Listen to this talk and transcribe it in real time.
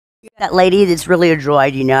That lady that's really a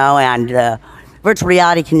droid, and virtual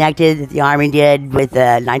reality connected that the Army did with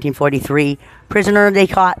the 1943 prisoner they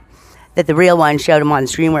caught, that the real one showed them on the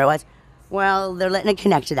screen where it was. Well, they're letting it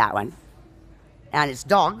connect to that one. And it's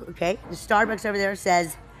dog, okay? The Starbucks over there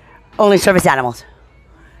says only service animals.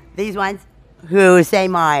 These ones who say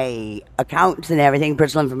my accounts and everything,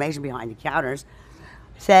 personal information behind the counters,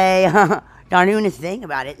 say darn doing a thing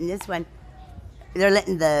about it. And this one, they're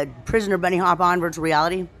letting the prisoner bunny hop on virtual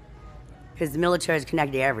reality because the military is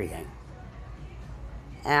connected to everything.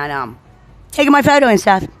 And taking my photo and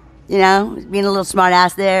stuff, being a little smart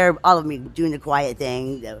ass there, all of me doing the quiet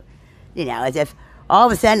thing, as if all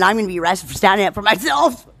of a sudden I'm going to be arrested for standing up for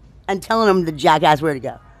myself and telling them the jackass where to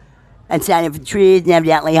go. And standing for trees and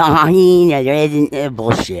evidently, there isn't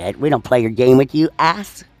bullshit. We don't play your game with you,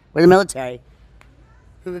 ass. We're the military.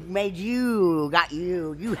 Who made you, got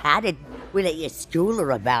you, you had it, we let you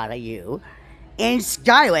schooler about you in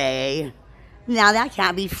Skyway. Now that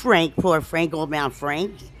can't be Frank, poor Frank, old man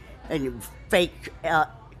Frank, and fake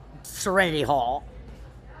Serenity Hall,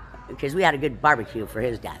 because we had a good barbecue for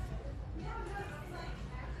his death.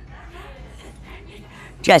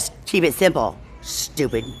 Just keep it simple,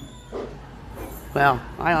 stupid. Well,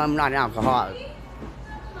 I'm not an alcoholic.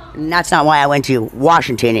 And that's not why I went to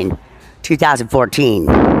Washington in 2014.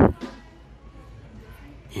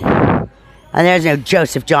 And there's no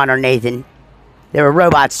Joseph, John, or Nathan. They were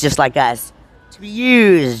robots just like us, to be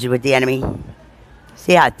used with the enemy.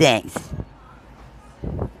 See how it thinks.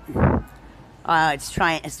 It's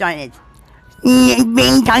starting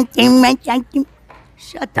to...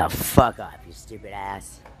 Shut the fuck up, you stupid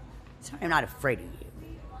ass. Sorry, I'm not afraid of you.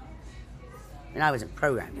 And I wasn't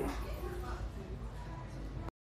programmed.